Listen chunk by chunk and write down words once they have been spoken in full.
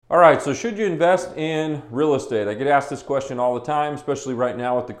All right, so should you invest in real estate? I get asked this question all the time, especially right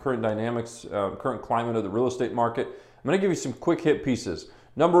now with the current dynamics, current climate of the real estate market. I'm going to give you some quick hit pieces.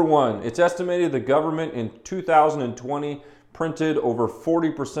 Number one, it's estimated the government in 2020 printed over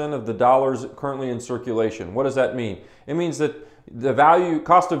 40% of the dollars currently in circulation. What does that mean? It means that the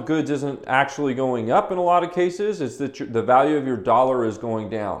cost of goods isn't actually going up in a lot of cases. It's that the value of your dollar is going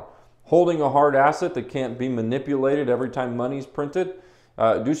down. Holding a hard asset that can't be manipulated every time money's printed,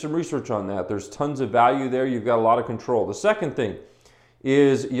 do some research on that. There's tons of value there. You've got a lot of control. The second thing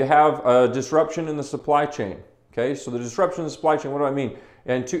is you have a disruption in the supply chain. Okay, so the disruption in the supply chain, what do I mean?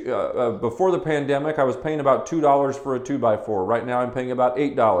 And before the pandemic, I was paying about $2 for a 2x4. Right now, I'm paying about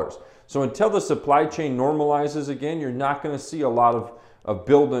 $8. So until the supply chain normalizes again, you're not going to see a lot of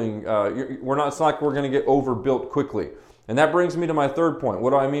building. It's not like we're going to get overbuilt quickly. And that brings me to my third point.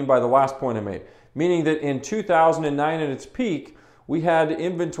 What do I mean by the last point I made? Meaning that in 2009 at its peak, we had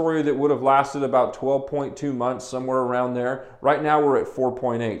inventory that would have lasted about 12.2 months, somewhere around there. Right now we're at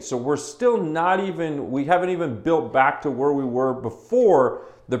 4.8. So we're still we haven't even built back to where we were before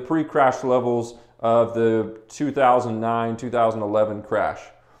the pre-crash levels of the 2009, 2011 crash.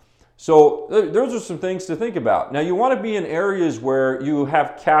 So those are some things to think about. Now you want to be in areas where you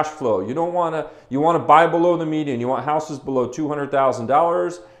have cash flow. You want to buy below the median. You want houses below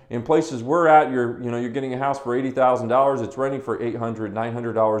 $200,000. In places we're at, you're getting a house for $80,000, it's renting for $800,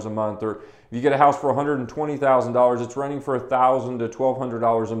 $900 a month. Or if you get a house for $120,000, it's renting for $1,000 to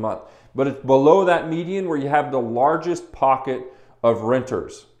 $1,200 a month. But it's below that median where you have the largest pocket of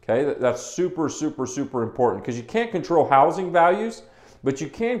renters. Okay, that's super, super, super important because you can't control housing values, but you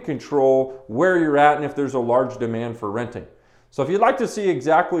can control where you're at and if there's a large demand for renting. So if you'd like to see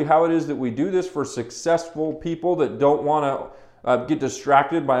exactly how it is that we do this for successful people that don't want to get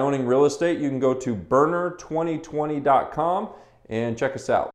distracted by owning real estate, you can go to burner2020.com and check us out.